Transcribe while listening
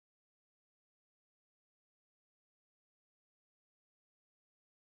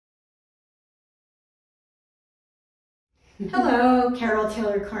Hello, Carol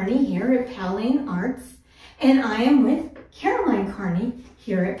Taylor-Kearney here at Powell Arts, and I am with Caroline Kearney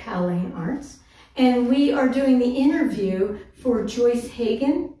here at Powell Arts, and we are doing the interview for Joyce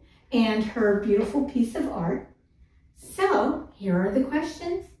Hagen and her beautiful piece of art. So, here are the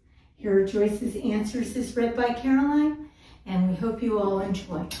questions. Here are Joyce's answers as read by Caroline, and we hope you all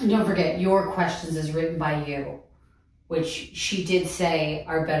enjoy. And don't forget, your questions is written by you, which she did say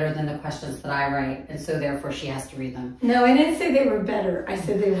are better than the questions that I write, and so therefore she has to read them. No, I didn't say they were better. I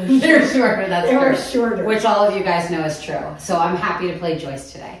said they were shorter. They're shorter, that's true. They were shorter. Which all of you guys know is true. So I'm happy to play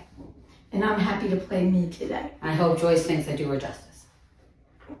Joyce today. And I'm happy to play me today. I hope Joyce thinks I do her justice.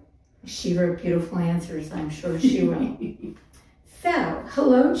 She wrote beautiful answers, I'm sure she will. So,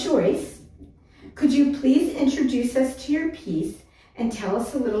 hello Joyce. Could you please introduce us to your piece and tell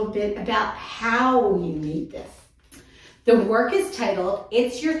us a little bit about how you made this? The work is titled,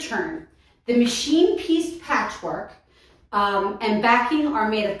 It's Your Turn. The machine pieced patchwork and backing are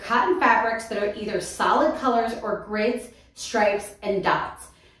made of cotton fabrics that are either solid colors or grids, stripes, and dots.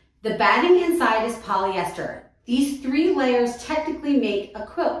 The batting inside is polyester. These 3 layers technically make a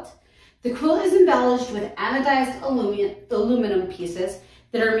quilt. The quilt is embellished with anodized aluminum pieces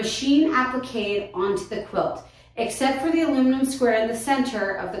that are machine appliqued onto the quilt, except for the aluminum square in the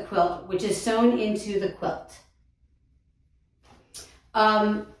center of the quilt, which is sewn into the quilt.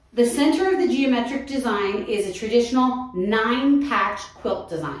 The center of the geometric design is a traditional 9-patch quilt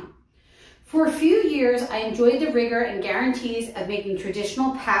design. For a few years, I enjoyed the rigor and guarantees of making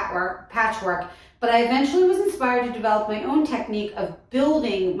traditional patchwork, but I eventually was inspired to develop my own technique of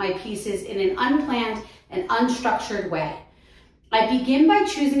building my pieces in an unplanned and unstructured way. I begin by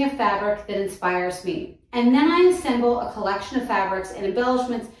choosing a fabric that inspires me, and then I assemble a collection of fabrics and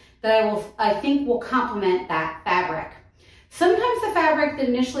embellishments that I think will complement that fabric. Sometimes the fabric that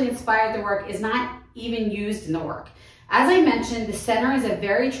initially inspired the work is not even used in the work. As I mentioned, the center is a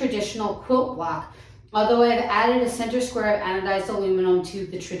very traditional quilt block, although I've added a center square of anodized aluminum to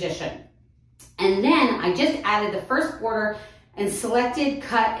the tradition. And then I just added the first border and selected,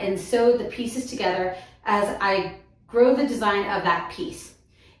 cut, and sewed the pieces together as I grow the design of that piece.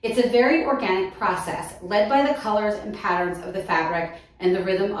 It's a very organic process, led by the colors and patterns of the fabric and the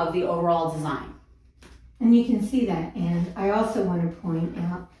rhythm of the overall design. And you can see that, and I also want to point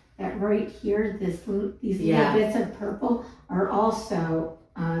out that right here, these little bits of purple are also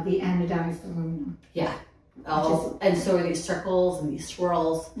the anodized aluminum. Yeah, and so are these circles and these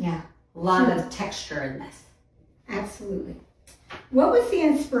swirls. Yeah. A lot of texture in this. Absolutely. What was the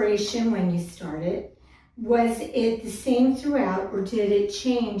inspiration when you started? Was it the same throughout, or did it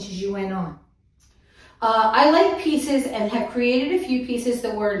change as you went on? I like pieces and have created a few pieces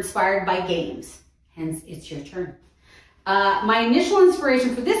that were inspired by games. Hence, it's your turn. My initial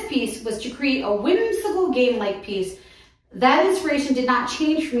inspiration for this piece was to create a whimsical game-like piece. That inspiration did not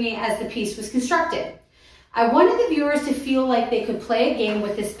change for me as the piece was constructed. I wanted the viewers to feel like they could play a game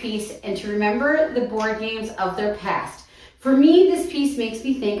with this piece and to remember the board games of their past. For me, this piece makes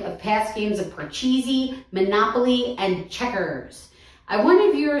me think of past games of Parcheesi, Monopoly, and checkers. I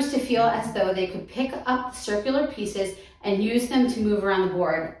wanted viewers to feel as though they could pick up circular pieces and use them to move around the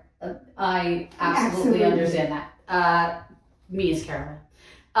board. I absolutely understand that. Me as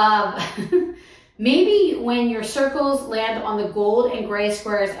Caroline. Maybe when your circles land on the gold and gray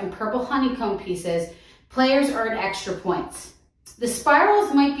squares and purple honeycomb pieces, players earn extra points. The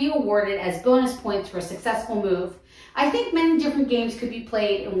spirals might be awarded as bonus points for a successful move. I think many different games could be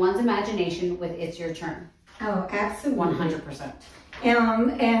played in one's imagination with It's Your Turn. Oh, absolutely. 100%.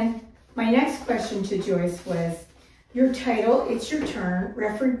 And my next question to Joyce was, your title, It's Your Turn,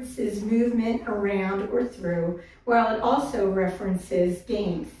 references movement around or through, while it also references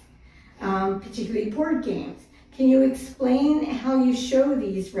games, particularly board games. Can you explain how you show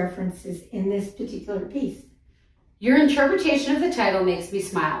these references in this particular piece? Your interpretation of the title makes me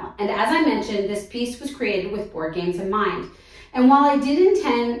smile. And as I mentioned, this piece was created with board games in mind. And while I did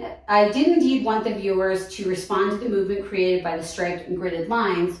indeed want the viewers to respond to the movement created by the striped and gridded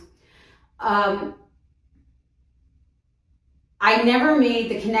lines, I never made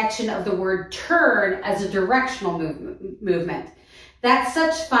the connection of the word turn as a directional movement. That's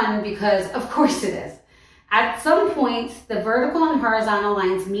such fun because, of course it is. At some points, the vertical and horizontal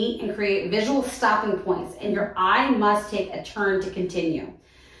lines meet and create visual stopping points, and your eye must take a turn to continue.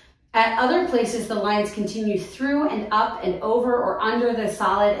 At other places, the lines continue through and up and over or under the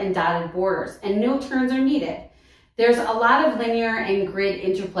solid and dotted borders, and no turns are needed. There's a lot of linear and grid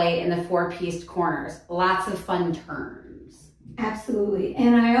interplay in the 4-pieced corners. Lots of fun turns. Absolutely.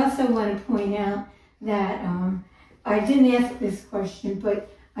 And I also want to point out that I didn't ask this question,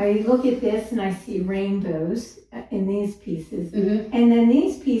 but I look at this and I see rainbows in these pieces. Mm-hmm. And then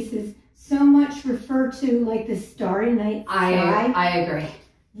these pieces so much refer to like the starry night sky. I agree.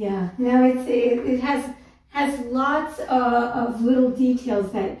 Yeah, no, it has lots of little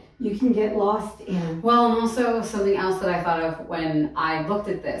details that you can get lost in. Well, and also something else that I thought of when I looked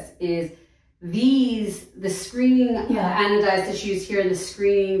at this is the screening anodized that she used here and the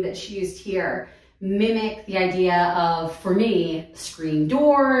screening that she used here mimic the idea of, for me, screen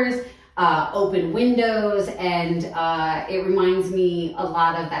doors, open windows, and it reminds me a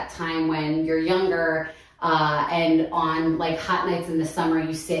lot of that time when you're younger and on like hot nights in the summer,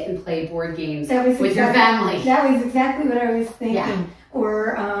 you sit and play board games with your family. That was exactly what I was thinking. Yeah.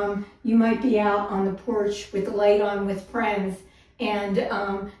 Or you might be out on the porch with the light on with friends and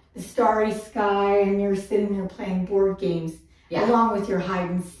the starry sky, and you're sitting there playing board games along with your hide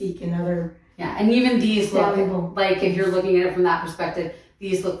and seek and other. Yeah, and even these valuable. Look like, if you're looking at it from that perspective,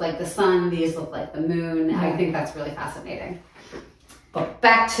 these look like the sun, these look like the moon. Yeah. I think that's really fascinating. But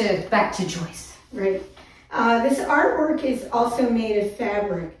back to Joyce. Right. This artwork is also made of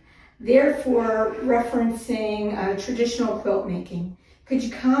fabric, therefore referencing traditional quilt making. Could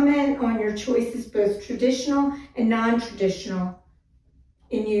you comment on your choices, both traditional and non-traditional,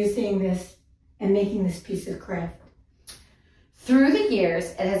 in using this and making this piece of craft? Through the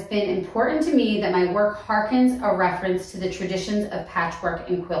years, it has been important to me that my work harkens a reference to the traditions of patchwork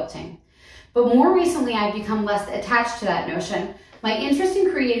and quilting. But more recently, I've become less attached to that notion. My interest in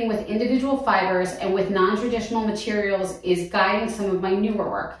creating with individual fibers and with non-traditional materials is guiding some of my newer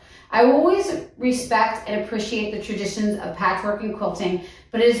work. I always respect and appreciate the traditions of patchwork and quilting,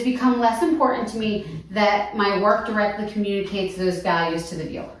 but it has become less important to me that my work directly communicates those values to the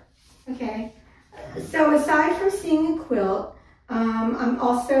viewer. Okay, so aside from seeing a quilt, I'm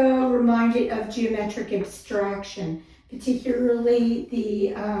also reminded of geometric abstraction, particularly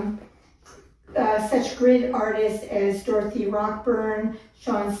the such grid artists as Dorothy Rockburn,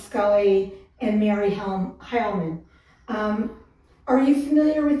 Sean Scully, and Mary Heilman. Are you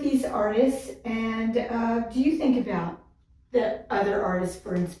familiar with these artists, and do you think about the other artists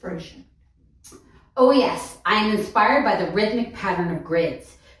for inspiration? Oh yes, I am inspired by the rhythmic pattern of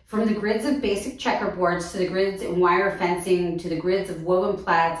grids. From the grids of basic checkerboards to the grids in wire fencing to the grids of woven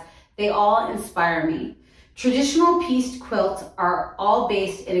plaids, they all inspire me. Traditional pieced quilts are all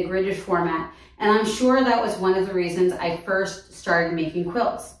based in a gridded format, and I'm sure that was one of the reasons I first started making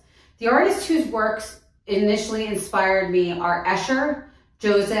quilts. The artists whose works initially inspired me are Escher,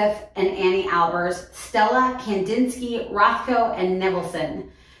 Joseph, and Annie Albers, Stella, Kandinsky, Rothko, and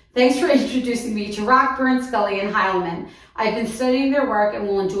Nevelson. Thanks for introducing me to Rockburn, Scully, and Heilman. I've been studying their work and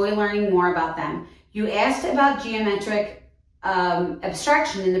will enjoy learning more about them. You asked about geometric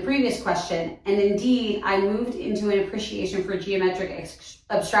abstraction in the previous question, and indeed, I moved into an appreciation for geometric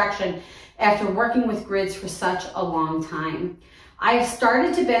abstraction after working with grids for such a long time. I have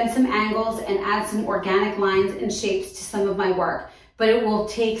started to bend some angles and add some organic lines and shapes to some of my work, but it will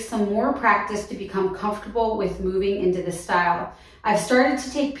take some more practice to become comfortable with moving into this style. I've started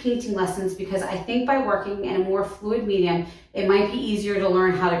to take painting lessons because I think by working in a more fluid medium, it might be easier to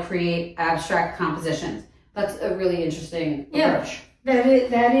learn how to create abstract compositions. That's a really interesting approach. That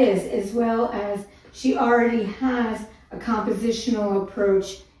is, as well as she already has a compositional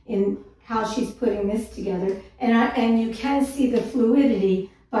approach in how she's putting this together. And you can see the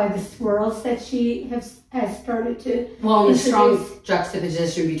fluidity by the swirls that she has started to Well, and the strong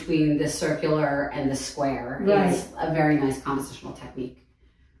juxtaposition between the circular and the square is a very nice compositional technique.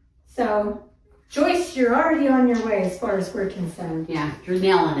 So, Joyce, you're already on your way as far as we're concerned. Yeah, you're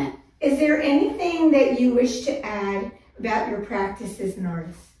nailing it. Is there anything that you wish to add about your practice as an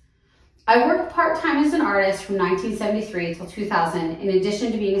artist? I worked part-time as an artist from 1973 until 2000, in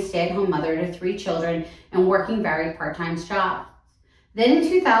addition to being a stay-at-home mother to 3 children and working varied part-time jobs. Then in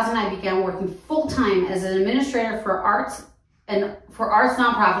 2000, I began working full-time as an administrator for arts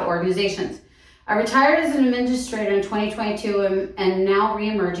nonprofit organizations. I retired as an administrator in 2022 and now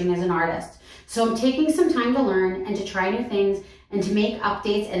re-emerging as an artist. So I'm taking some time to learn and to try new things and to make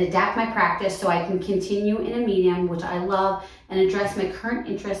updates and adapt my practice so I can continue in a medium which I love and address my current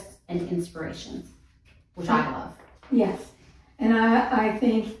interests and inspirations, which I love. Yes, and I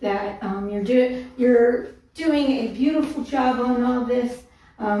think that you're doing a beautiful job on all this.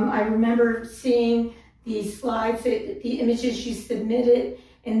 I remember seeing the slides, the images you submitted,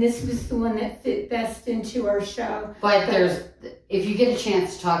 and this was the one that fit best into our show. But if you get a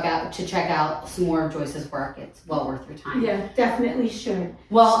chance to check out some more of Joyce's work, it's well worth your time. Yeah, definitely should.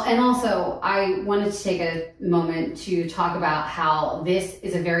 Well, and also I wanted to take a moment to talk about how this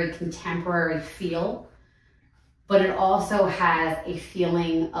is a very contemporary feel, but it also has a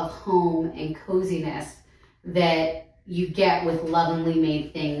feeling of home and coziness that you get with lovingly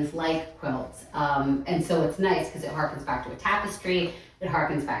made things like quilts. And so it's nice because it harkens back to a tapestry, it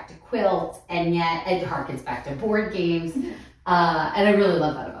harkens back to quilts, and yet it harkens back to board games. And I really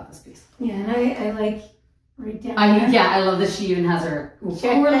love that about this piece. Yeah, and I like right down there. Yeah, I love that she even has her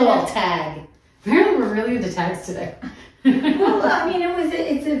poor little tag. Apparently we're really into tags today. Well, I mean,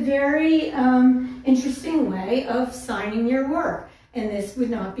 it's a very interesting way of signing your work. And this would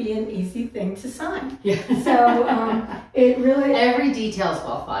not be an easy thing to sign. Yeah. So it really... Every detail is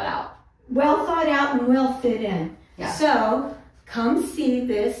well thought out. Well thought out and well fit in. Yeah. So come see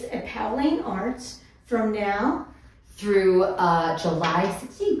this at Powell Arts from now through July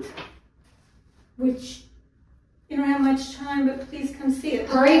 16th. Which, you don't have much time, but please come see it.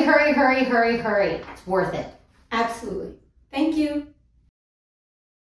 Hurry, hurry, hurry, hurry, hurry. It's worth it. Absolutely. Thank you.